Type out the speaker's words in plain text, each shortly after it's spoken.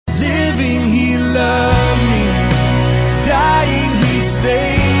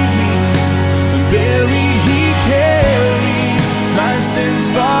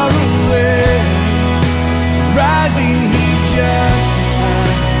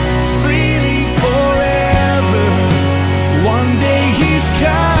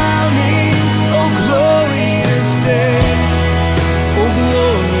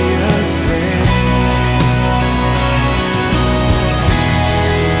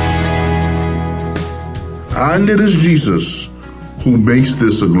And it is Jesus who makes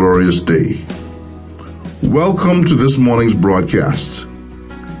this a glorious day. Welcome to this morning's broadcast.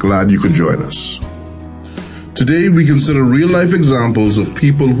 Glad you could join us. Today we consider real-life examples of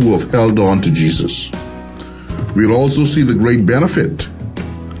people who have held on to Jesus. We'll also see the great benefit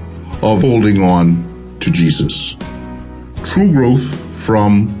of holding on to Jesus. True growth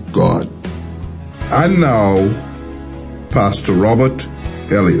from God. And now, Pastor Robert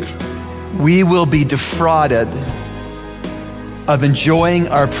Elliott. We will be defrauded of enjoying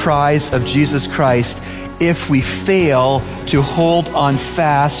our prize of Jesus Christ if we fail to hold on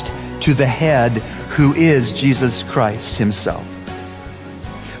fast to the head, who is Jesus Christ himself.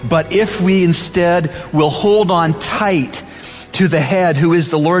 But if we instead will hold on tight to the head, who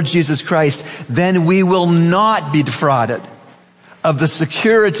is the Lord Jesus Christ, then we will not be defrauded of the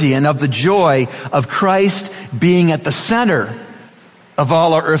security and of the joy of Christ being at the center of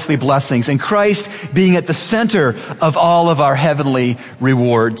all our earthly blessings, and Christ being at the center of all of our heavenly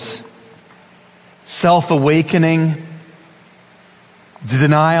rewards. Self-awakening, the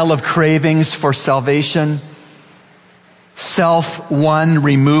denial of cravings for salvation, self-won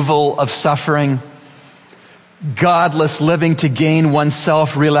removal of suffering, godless living to gain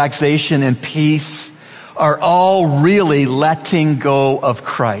oneself relaxation and peace are all really letting go of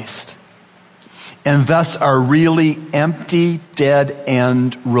Christ, and thus are really empty,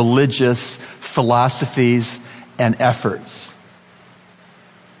 dead-end religious philosophies and efforts.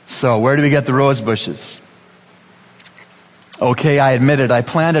 So where do we get the rose bushes? Okay, I admit it. I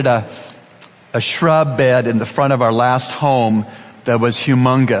planted a shrub bed in the front of our last home that was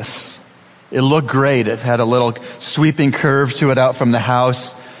humongous. It looked great. It had a little sweeping curve to it out from the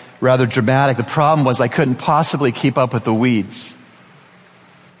house, rather dramatic. The problem was I couldn't possibly keep up with the weeds.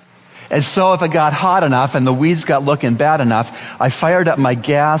 And so if it got hot enough and the weeds got looking bad enough, I fired up my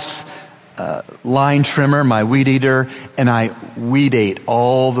gas line trimmer, my weed eater, and I weed ate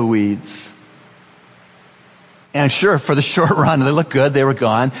all the weeds. And sure, for the short run, they looked good. They were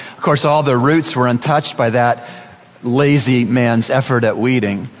gone. Of course, all the roots were untouched by that lazy man's effort at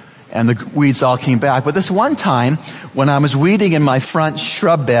weeding, and the weeds all came back. But this one time, when I was weeding in my front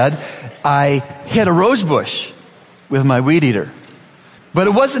shrub bed, I hit a rose bush with my weed eater. But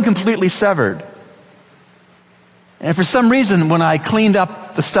it wasn't completely severed. And for some reason, when I cleaned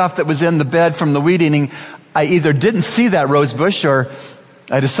up the stuff that was in the bed from the weed eating, I either didn't see that rose bush or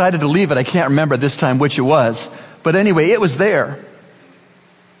I decided to leave it. I can't remember this time which it was. But anyway, it was there.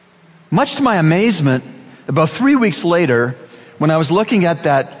 Much to my amazement, about 3 weeks later, when I was looking at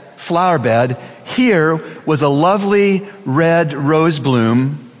that flower bed, here was a lovely red rose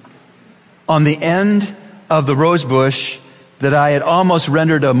bloom on the end of the rose bush that I had almost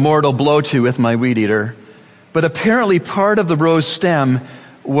rendered a mortal blow to with my weed eater. But apparently part of the rose stem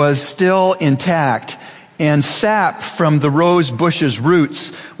was still intact, and sap from the rose bush's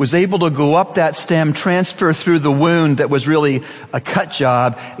roots was able to go up that stem, transfer through the wound that was really a cut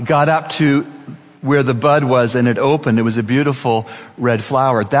job, got up to where the bud was, and it opened. It was a beautiful red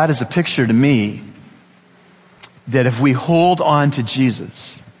flower. That is a picture to me that if we hold on to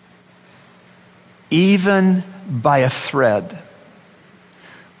Jesus, even by a thread,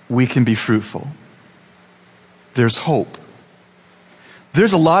 we can be fruitful. There's hope.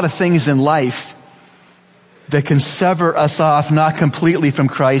 There's a lot of things in life that can sever us off, not completely from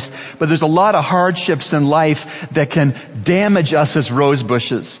Christ, but there's a lot of hardships in life that can damage us as rose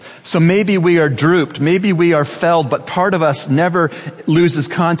bushes. So maybe we are drooped, maybe we are felled, but part of us never loses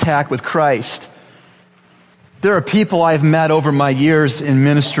contact with Christ. There are people I've met over my years in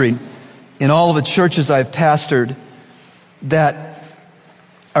ministry, in all of the churches I've pastored, that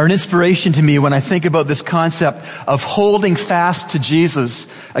are an inspiration to me when I think about this concept of holding fast to Jesus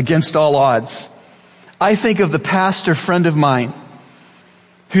against all odds. I think of the pastor friend of mine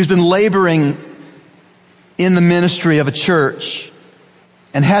who's been laboring in the ministry of a church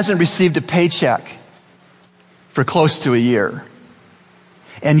and hasn't received a paycheck for close to a year.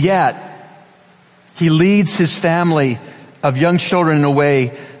 And yet, he leads his family of young children in a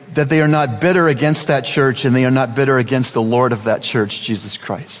way that they are not bitter against that church and they are not bitter against the Lord of that church, Jesus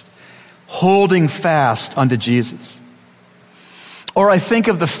Christ. Holding fast unto Jesus. Or I think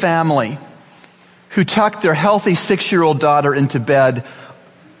of the family who tucked their healthy 6-year-old daughter into bed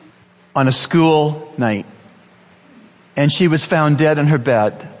on a school night, and she was found dead in her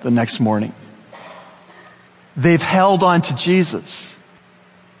bed the next morning. They've held on to Jesus,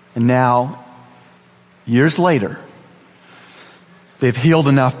 and now, years later, they've healed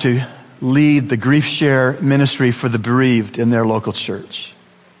enough to lead the grief share ministry for the bereaved in their local church.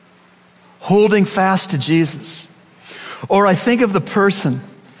 Holding fast to Jesus. Or I think of the person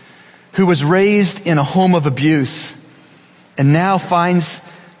who was raised in a home of abuse and now finds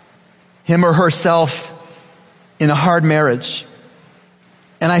him or herself in a hard marriage.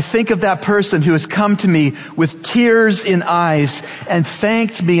 And I think of that person who has come to me with tears in eyes and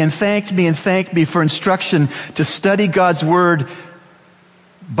thanked me and thanked me and thanked me for instruction to study God's Word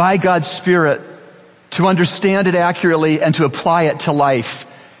by God's Spirit, to understand it accurately and to apply it to life.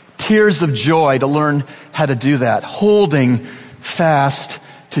 Tears of joy to learn how to do that, holding fast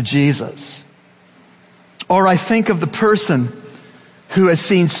to Jesus. Or I think of the person who has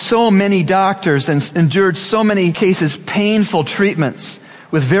seen so many doctors and endured so many cases, painful treatments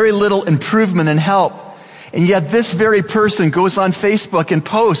with very little improvement and help. And yet this very person goes on Facebook and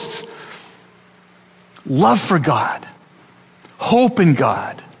posts love for God, hope in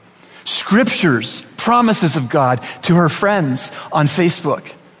God, scriptures, promises of God to her friends on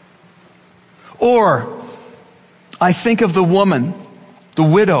Facebook. Or I think of the woman, the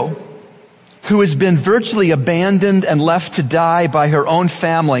widow, who has been virtually abandoned and left to die by her own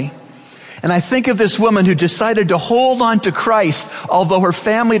family. And I think of this woman who decided to hold on to Christ, although her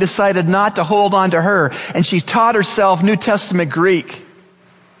family decided not to hold on to her. And she taught herself New Testament Greek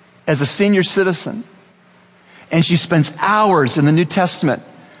as a senior citizen. And she spends hours in the New Testament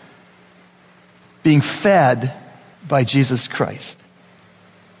being fed by Jesus Christ.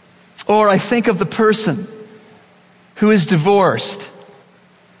 Or I think of the person who is divorced,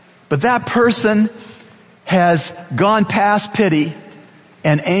 but that person has gone past pity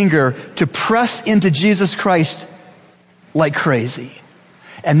and anger to press into Jesus Christ like crazy.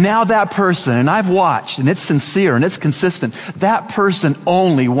 And now that person, and I've watched, and it's sincere and it's consistent, that person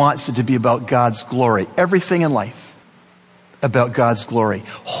only wants it to be about God's glory. Everything in life about God's glory.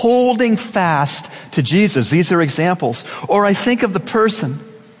 Holding fast to Jesus. These are examples. Or I think of the person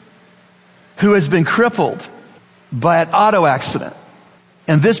who has been crippled by an auto accident.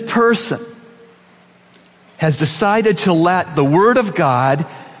 And this person has decided to let the Word of God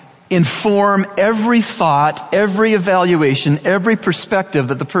inform every thought, every evaluation, every perspective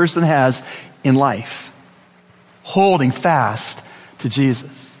that the person has in life. Holding fast to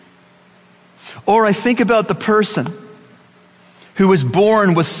Jesus. Or I think about the person who was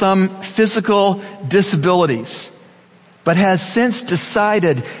born with some physical disabilities, but has since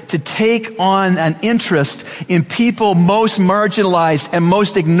decided to take on an interest in people most marginalized and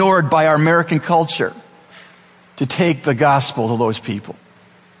most ignored by our American culture, to take the gospel to those people.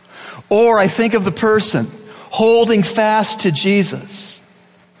 Or I think of the person holding fast to Jesus.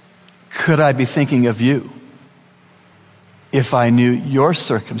 Could I be thinking of you if I knew your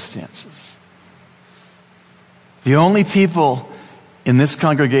circumstances? The only people in this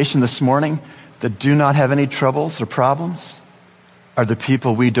congregation this morning that do not have any troubles or problems are the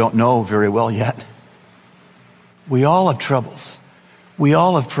people we don't know very well yet. We all have troubles. We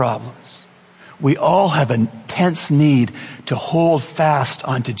all have problems. We all have an intense need to hold fast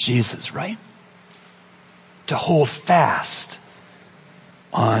onto Jesus, right? To hold fast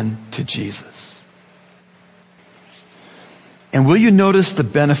onto Jesus. And will you notice the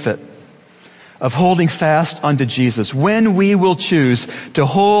benefit of holding fast unto Jesus? When we will choose to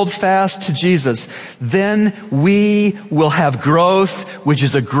hold fast to Jesus, then we will have growth, which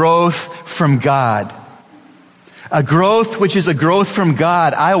is a growth from God. A growth which is a growth from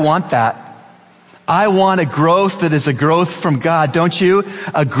God. I want that. I want a growth that is a growth from God, don't you?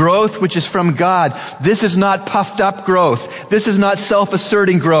 A growth which is from God. This is not puffed up growth. This is not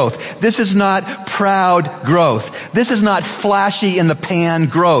self-asserting growth. This is not proud growth. This is not flashy in the pan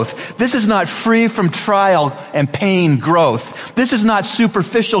growth. This is not free from trial and pain growth. This is not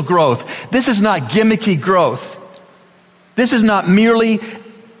superficial growth. This is not gimmicky growth. This is not merely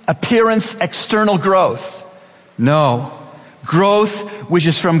appearance, external growth. No. Growth which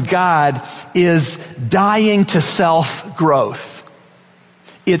is from God is dying to self growth.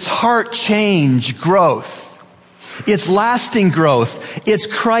 It's heart change growth. It's lasting growth. It's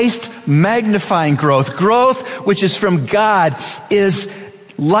Christ magnifying growth. Growth which is from God is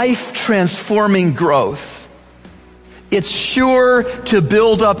life transforming growth. It's sure to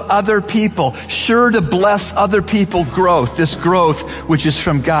build up other people, sure to bless other people growth. This growth which is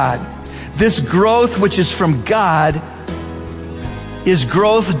from God. This growth which is from God is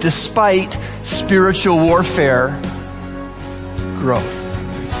growth despite spiritual warfare growth.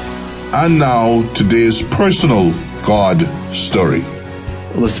 And now, today's personal God story.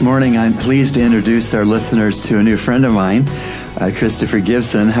 Well, this morning, I'm pleased to introduce our listeners to a new friend of mine, Christopher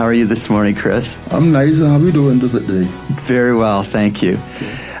Gibson. How are you this morning, Chris? I'm nice. How are you doing today? Very well, thank you.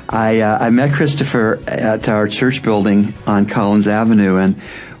 I met Christopher at our church building on Collins Avenue, and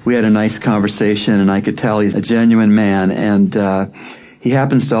we had a nice conversation, and I could tell he's a genuine man, and He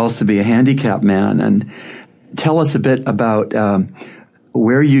happens to also be a handicapped man. And tell us a bit about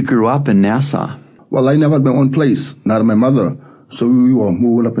where you grew up in Nassau. Well, I never had my own place, not my mother. So we were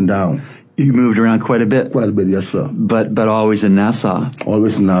moving up and down. You moved around quite a bit? Quite a bit, yes, sir. But always in Nassau?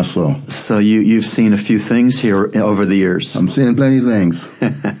 Always in Nassau. So you've seen a few things here over the years? I'm seeing plenty of things.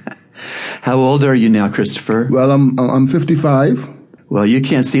 How old are you now, Christopher? Well, I'm 55. Well, you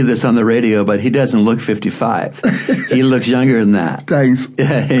can't see this on the radio, but he doesn't look 55. He looks younger than that. Thanks.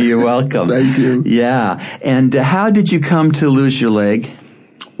 You're welcome. Thank you. Yeah. And how did you come to lose your leg?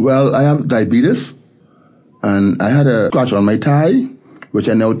 Well, I have diabetes, and I had a scratch on my thigh, which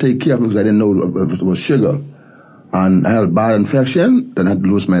I now take care of because I didn't know if it was sugar. And I had a bad infection, then I had to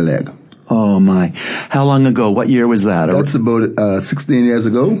lose my leg. Oh, my. How long ago? What year was that? That's about 16 years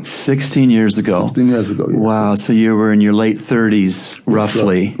ago. 16 years ago. 16 years ago, yes. Wow. So you were in your late 30s,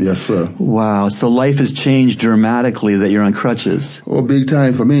 roughly. Yes, sir. Wow. So life has changed dramatically that you're on crutches. Oh, big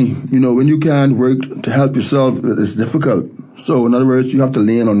time for me. You know, when you can't work to help yourself, it's difficult. So, in other words, you have to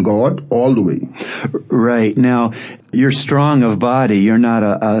lean on God all the way. Right. Now, you're strong of body. You're not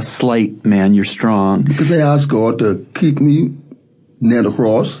a slight man. You're strong. Because I asked God to keep me near the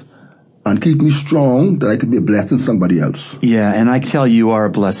cross and keep me strong that I could be a blessing to somebody else. Yeah, and I tell you are a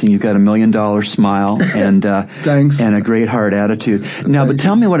blessing. You've got $1 million smile and Thanks. And a great heart attitude. Now, but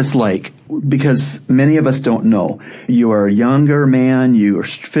tell me what it's like, because many of us don't know. You are a younger man, you are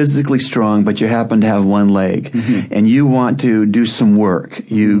physically strong, but you happen to have one leg, and you want to do some work.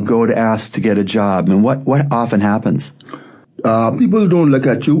 You go to ask to get a job, and what often happens? People don't look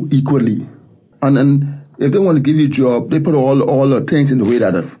at you equally. And then if they want to give you a job, they put all the things in the way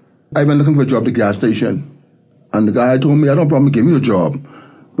that I've been looking for a job at the gas station. And the guy told me, I don't have a problem giving you a job.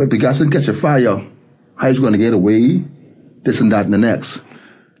 But if the gas doesn't catch a fire, how is going to get away? This and that and the next.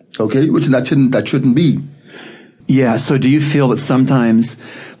 Okay? Which that shouldn't be. Yeah, so do you feel that sometimes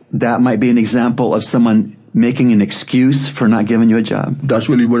that might be an example of someone making an excuse for not giving you a job? That's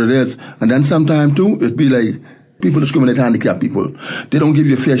really what it is. And then sometimes, too, it'd be like people discriminate handicapped people. They don't give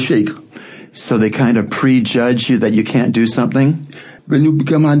you a fair shake. So they kind of prejudge you that you can't do something? When you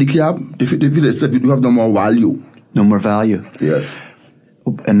become handicapped, they feel that you have no more value. No more value. Yes.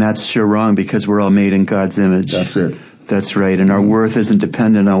 And that's sure wrong, because we're all made in God's image. That's it. That's right. And our worth isn't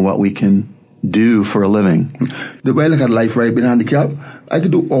dependent on what we can do for a living. The way I look at life, right, being handicapped, I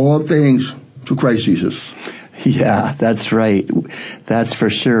can do all things through Christ Jesus. Yeah, that's right. That's for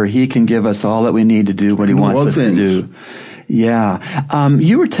sure. He can give us all that we need to do what He wants us to do. Yeah.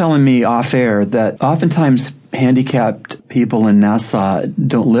 You were telling me off air that oftentimes handicapped people in Nassau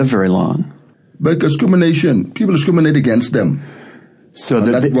don't live very long. But discrimination, people discriminate against them. So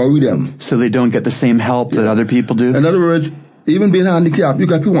that worry them. So they don't get the same help that other people do? In other words, even being handicapped, you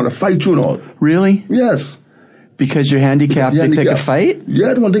got people want to fight you and all. Really? Yes. Because you're handicapped, they pick a fight?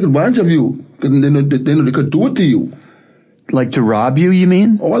 Yeah, they want to take advantage of you. They know they could do it to you. Like to rob you, you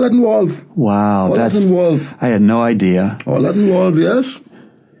mean? All that involved. Wow. All that involved. I had no idea. All that involved, yes.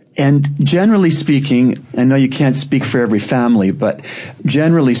 And generally speaking, I know you can't speak for every family, but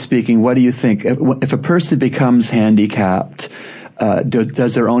generally speaking, what do you think? If a person becomes handicapped,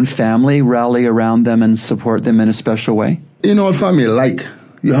 does their own family rally around them and support them in a special way? In all family, like,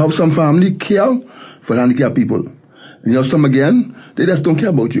 you have some family care for handicapped people. And you have some again, they just don't care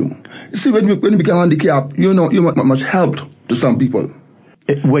about you. You see, when you become handicapped, you're not much help to some people.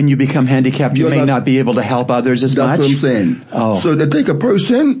 When you become handicapped, you may not be able to help others as much? That's what I'm saying. Oh. So they take a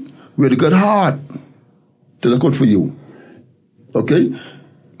person with a good heart to look good for you. Okay?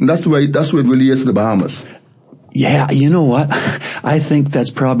 And that's the way it really is in the Bahamas. Yeah, you know what? I think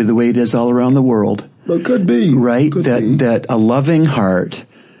that's probably the way it is all around the world. Well, it could be. Right? Could be. That a loving heart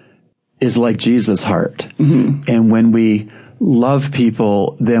is like Jesus' heart. Mm-hmm. And when we love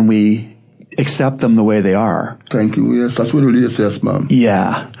people, then we accept them the way they are. Thank you. Yes, that's what it really is, yes, ma'am.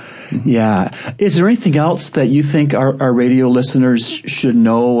 Yeah. Mm-hmm. Yeah. Is there anything else that you think our radio listeners should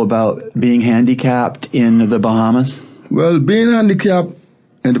know about being handicapped in the Bahamas? Well, being handicapped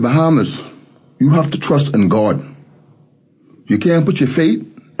in the Bahamas, you have to trust in God. You can't put your faith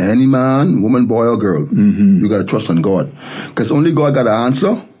in any man, woman, boy, or girl. Mm-hmm. You got to trust in God. Because only God got an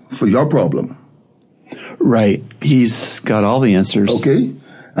answer for your problem. Right. He's got all the answers. Okay.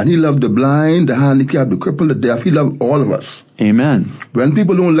 And He loved the blind, the handicapped, the crippled, the deaf. He loved all of us. Amen. When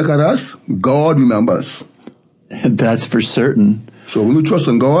people don't look at us, God remembers. That's for certain. So when we trust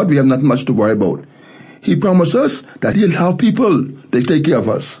in God, we have not much to worry about. He promised us that He'll help people. They take care of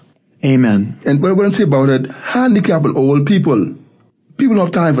us. Amen. And what I want to say about it, handicapped and old people don't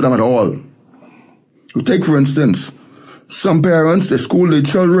have time for them at all. You take, for instance, some parents, they school their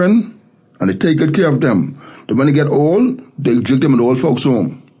children and they take good care of them. Then when they get old, they drink them in the old folks'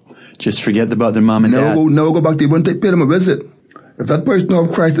 home. Just forget about their mom and dad. Never go back. They won't pay them a visit. If that person don't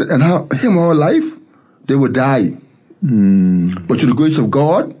have Christ and him or her life, they will die. But through the grace of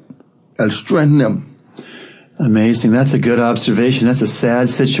God, I'll strengthen them. Amazing. That's a good observation. That's a sad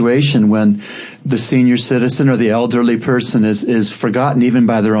situation when the senior citizen or the elderly person is forgotten even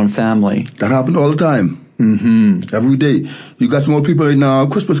by their own family. That happens all the time. Every day. You got some old people right now,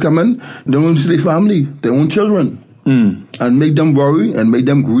 Christmas coming, they don't see their family, their own children. And make them worry and make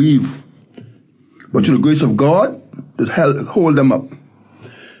them grieve. But through the grace of God, just hold them up.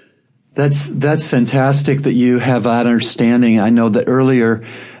 That's fantastic that you have that understanding. I know that earlier,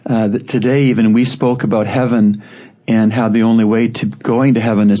 that today even, we spoke about heaven and how the only way to going to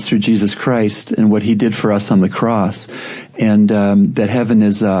heaven is through Jesus Christ and what he did for us on the cross. And that heaven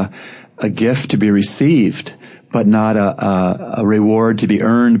is a gift to be received, but not a reward to be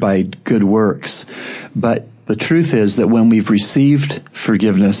earned by good works. But the truth is that when we've received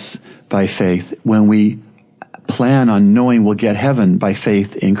forgiveness by faith, when we plan on knowing we'll get heaven by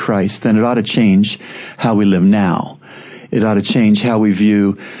faith in Christ, then it ought to change how we live now. It ought to change how we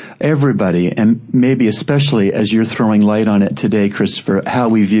view everybody, and maybe especially as you're throwing light on it today, Christopher, how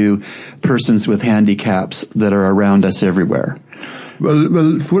we view persons with handicaps that are around us everywhere.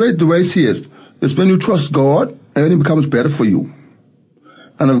 Well, for the way I see it, it's when you trust God, everything becomes better for you.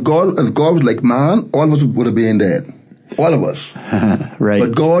 And if God was like man, all of us would have been dead. All of us. Right.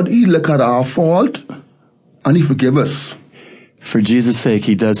 But God, he look at our fault, and he forgive us. For Jesus' sake,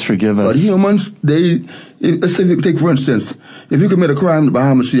 he does forgive us. But humans, let's say, take for instance, if you commit a crime in the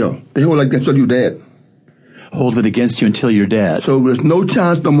Bahamas here, they hold it against you dead. Hold it against you until you're dead. So there's no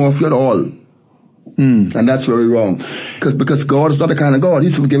chance no more for you at all. And that's very wrong. Because God is not the kind of God.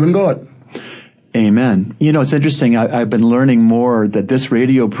 He's a forgiving God. Amen. You know, it's interesting. I've been learning more that this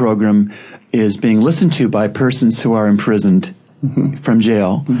radio program is being listened to by persons who are imprisoned from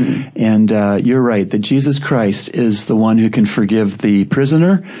jail. And you're right, that Jesus Christ is the one who can forgive the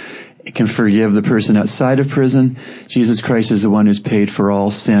prisoner, can forgive the person outside of prison. Jesus Christ is the one who's paid for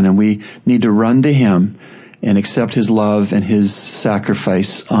all sin, and we need to run to him and accept his love and his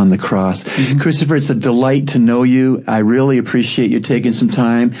sacrifice on the cross. Christopher, it's a delight to know you. I really appreciate you taking some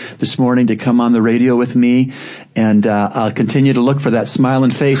time this morning to come on the radio with me, and I'll continue to look for that smiling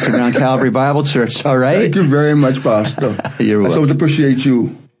face around Calvary Bible Church, all right? Thank you very much, Pastor. You're welcome. I so appreciate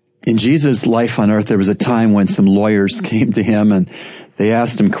you. In Jesus' life on earth, there was a time when some lawyers came to him and they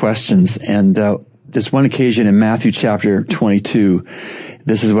asked him questions, and this one occasion in Matthew chapter 22,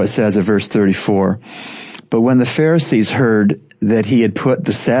 this is what it says at verse 34. But when the Pharisees heard that he had put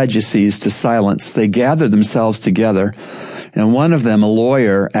the Sadducees to silence, they gathered themselves together, and one of them, a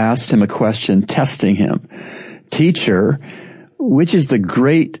lawyer, asked him a question, testing him. Teacher, which is the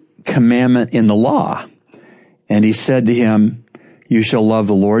great commandment in the law? And he said to him, you shall love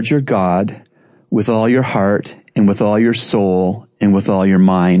the Lord your God with all your heart and with all your soul and with all your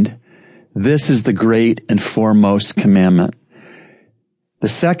mind. This is the great and foremost commandment. The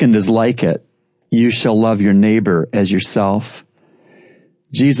second is like it. You shall love your neighbor as yourself.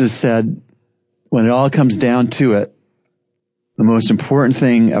 Jesus said, when it all comes down to it, the most important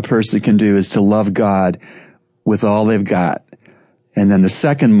thing a person can do is to love God with all they've got. And then the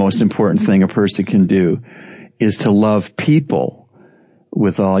second most important thing a person can do is to love people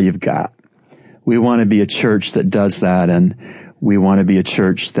with all you've got. We want to be a church that does that, and we want to be a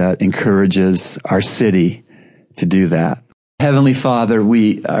church that encourages our city to do that. Heavenly Father,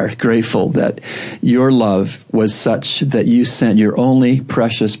 we are grateful that your love was such that you sent your only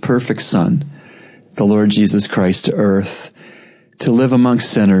precious, perfect Son, the Lord Jesus Christ, to earth, to live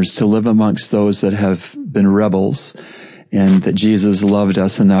amongst sinners, to live amongst those that have been rebels, and that Jesus loved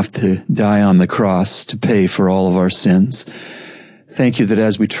us enough to die on the cross to pay for all of our sins. Thank you that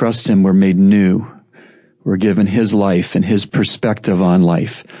as we trust him, we're made new. We're given his life and his perspective on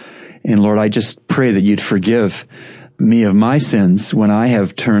life. And Lord, I just pray that you'd forgive me of my sins when I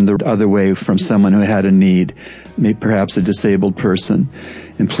have turned the other way from someone who had a need, maybe perhaps a disabled person.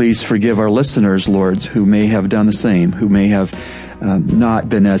 And please forgive our listeners, Lord, who may have done the same, who may have not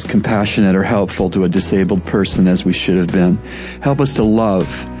been as compassionate or helpful to a disabled person as we should have been. Help us to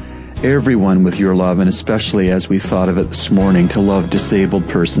love everyone with your love, and especially as we thought of it this morning, to love disabled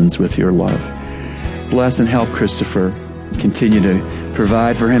persons with your love. Bless and help Christopher. Continue to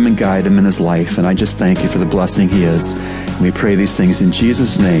provide for him and guide him in his life. And I just thank you for the blessing he is. And we pray these things in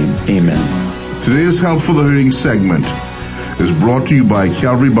Jesus' name. Amen. Today's Help for the Hearing segment is brought to you by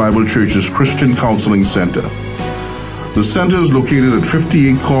Calvary Bible Church's Christian Counseling Center. The center is located at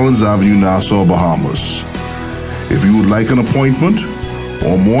 58 Collins Avenue, Nassau, Bahamas. If you would like an appointment,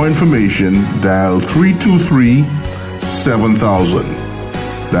 or more information, dial 323-7000.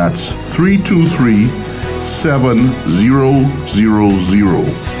 That's 323-7000.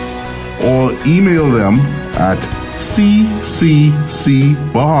 Or email them at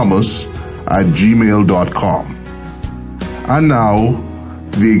cccbahamas@gmail.com. And now,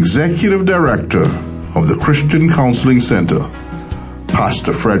 the Executive Director of the Christian Counseling Center,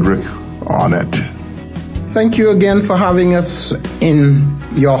 Pastor Fredrick Arnett. Thank you again for having us in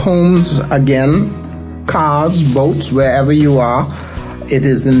your homes again, cars, boats, wherever you are. It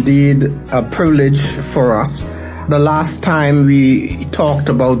is indeed a privilege for us. The last time we talked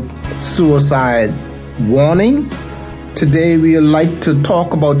about suicide warning. Today we would like to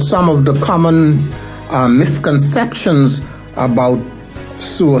talk about some of the common misconceptions about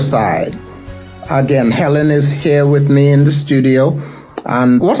suicide. Again, Helen is here with me in the studio.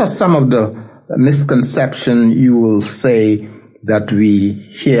 And what are some of the misconceptions you will say that we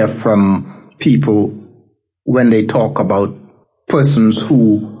hear from people when they talk about persons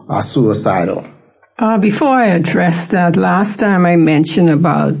who are suicidal? Before I address that, last time I mentioned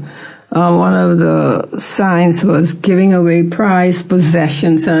about one of the signs was giving away prized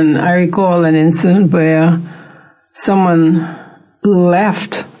possessions, and I recall an incident where someone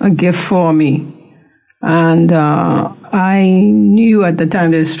left a gift for me, and I knew at the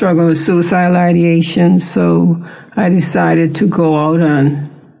time they were struggling with suicidal ideation, so I decided to go out and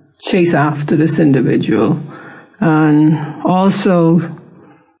chase after this individual, and also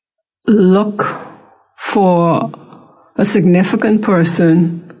look for a significant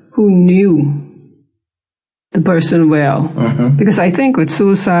person who knew the person well. Because I think with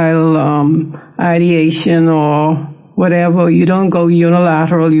suicidal ideation or whatever, you don't go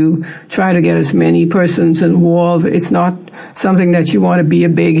unilateral. You try to get as many persons involved. It's not something that you want to be a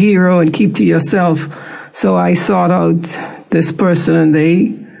big hero and keep to yourself. So I sought out this person, and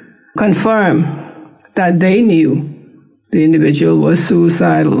they confirmed that they knew the individual was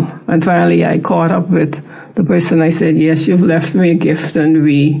suicidal. And finally, I caught up with the person. I said, yes, you've left me a gift, and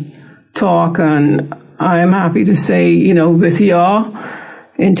we talk. And I'm happy to say, with your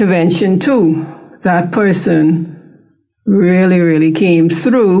intervention too, that person really, really came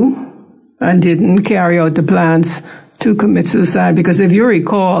through and didn't carry out the plans to commit suicide, because if you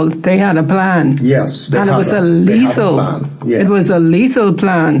recall, they had a plan. Yes, and it was a lethal. It was a lethal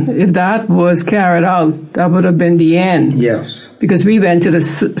plan. If that was carried out, that would have been the end. Yes, because we went to the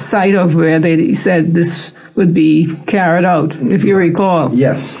site of where they said this would be carried out. If you recall.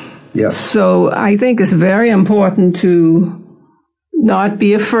 Yes. Yes. So I think it's very important to not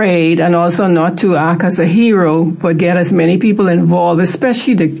be afraid, and also not to act as a hero, but get as many people involved,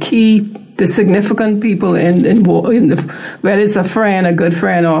 especially the significant people whether it's a friend, a good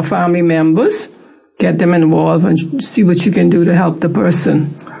friend, or family members. Get them involved and see what you can do to help the person.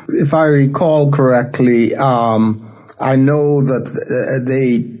 If I recall correctly, I know that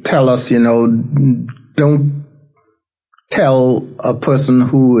they tell us, don't tell a person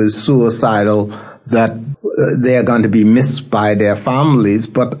who is suicidal that they're going to be missed by their families.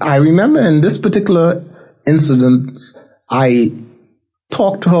 But I remember in this particular incident, I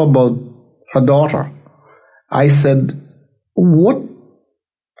talked to her about her daughter. I said, what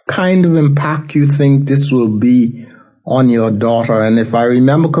kind of impact you think this will be on your daughter? And if I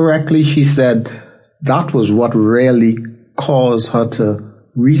remember correctly, she said that was what really caused her to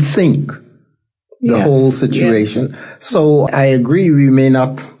rethink the whole situation. Yes. So I agree, we may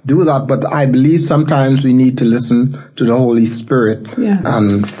not do that, but I believe sometimes we need to listen to the Holy Spirit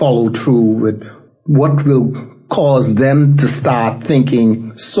and follow through with what will cause them to start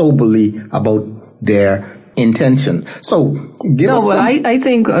thinking soberly about their intention. So I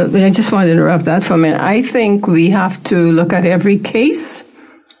think, I just want to interrupt that for a minute. I think we have to look at every case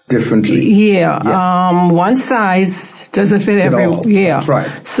differently. Yeah. Yes. One size doesn't fit everyone. Yeah. That's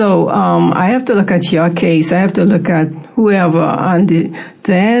right. So I have to look at your case. I have to look at whoever, and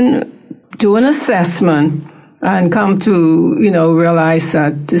then do an assessment and come to, realize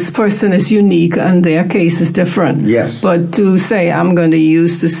that this person is unique and their case is different. Yes. But to say I'm going to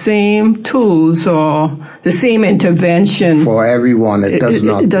use the same tools or the same intervention for everyone, it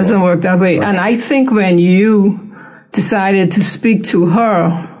doesn't work that way. Right. And I think when you decided to speak to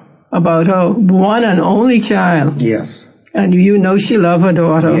her about her one and only child. Yes. And she loved her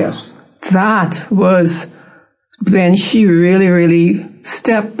daughter. Yes. That was when she really, really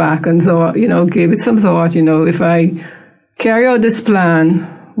stepped back and thought, gave it some thought, if I carry out this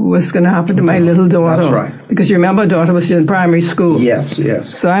plan, what's going to happen to my little daughter? That's right. Because you remember, daughter was in primary school. Yes, yes.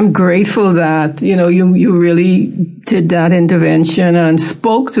 So I'm grateful that, you really did that intervention and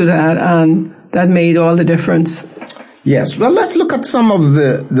spoke to that, and that made all the difference. Yes. Well, let's look at some of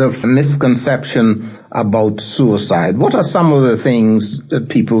the misconception about suicide. What are some of the things that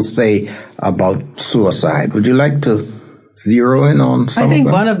people say about suicide? Would you like to zero in on some of them? I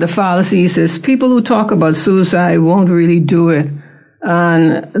think one of the fallacies is people who talk about suicide won't really do it.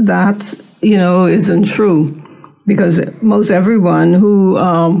 And that, isn't true. Because most everyone who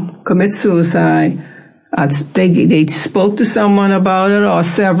commits suicide, they spoke to someone about it or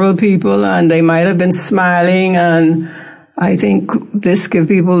several people, and they might have been smiling. And I think this gives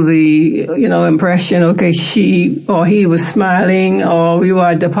people the, impression, okay, she or he was smiling, or we were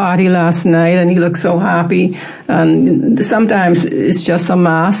at the party last night and he looked so happy. And sometimes it's just a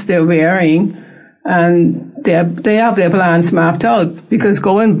mask they're wearing, and they have their plans mapped out. Because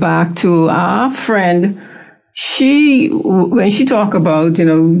going back to our friend, when she talked about,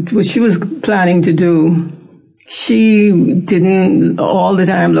 what she was planning to do, she didn't all the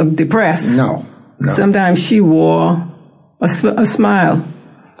time look depressed. No. Sometimes she wore a smile.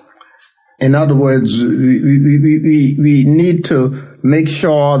 In other words, we need to make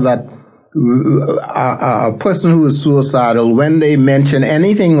sure that a person who is suicidal, when they mention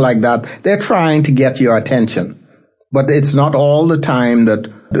anything like that, they're trying to get your attention. But it's not all the time that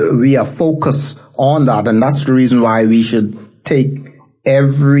we are focused on that. And that's the reason why we should take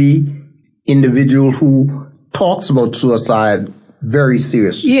every individual who talks about suicide very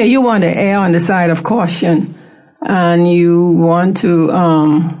seriously. Yeah, you want to err on the side of caution. And you want to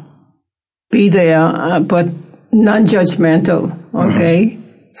be there, but non-judgmental, okay?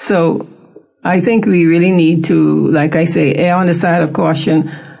 So I think we really need to, like I say, err on the side of caution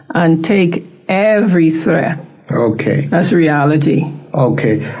and take every threat. Okay. That's reality.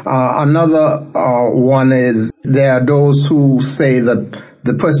 Okay. Another one is there are those who say that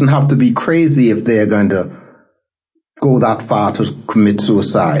the person have to be crazy if they're going to go that far to commit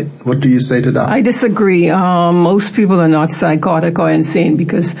suicide. What do you say to that? I disagree. Most people are not psychotic or insane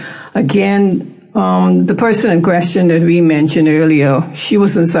because, again, the person in question that we mentioned earlier, she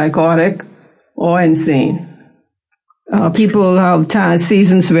wasn't psychotic or insane. People have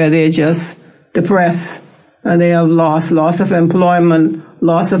seasons where they're just depressed and they have loss of employment,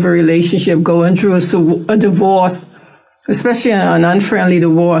 loss of a relationship, going through a divorce, especially an unfriendly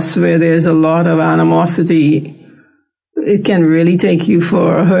divorce where there's a lot of animosity. It can really take you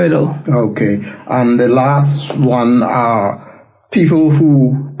for a hurdle. Okay. And the last one are people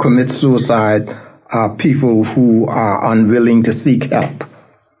who commit suicide are people who are unwilling to seek help.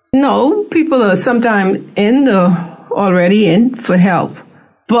 No, people are sometimes already in for help.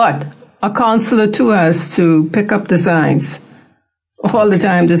 But a counselor too has to pick up the signs. All the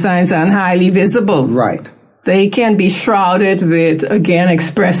time, the signs aren't highly visible. Right. They can be shrouded with, again,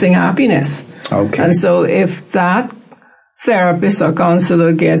 expressing happiness. Okay. And so if that therapist or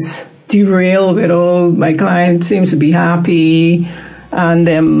counselor gets derailed with, my client seems to be happy and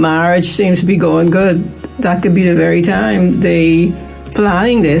their marriage seems to be going good, that could be the very time they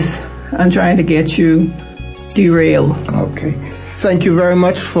planning this and trying to get you derailed. Okay. Thank you very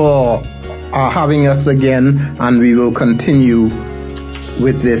much for having us again, and we will continue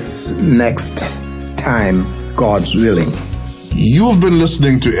with this next time, God's willing. You have been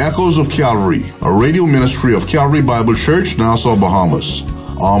listening to Echoes of Calvary, a radio ministry of Calvary Bible Church, Nassau, Bahamas.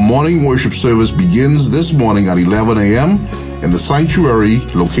 Our morning worship service begins this morning at 11 a.m. in the sanctuary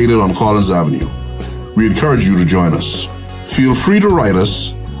located on Collins Avenue. We encourage you to join us. Feel free to write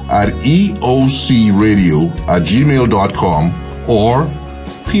us at eocradio@gmail.com or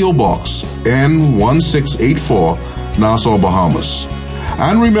P.O. Box N1684, Nassau, Bahamas.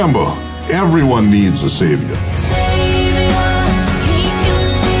 And remember, everyone needs a Savior.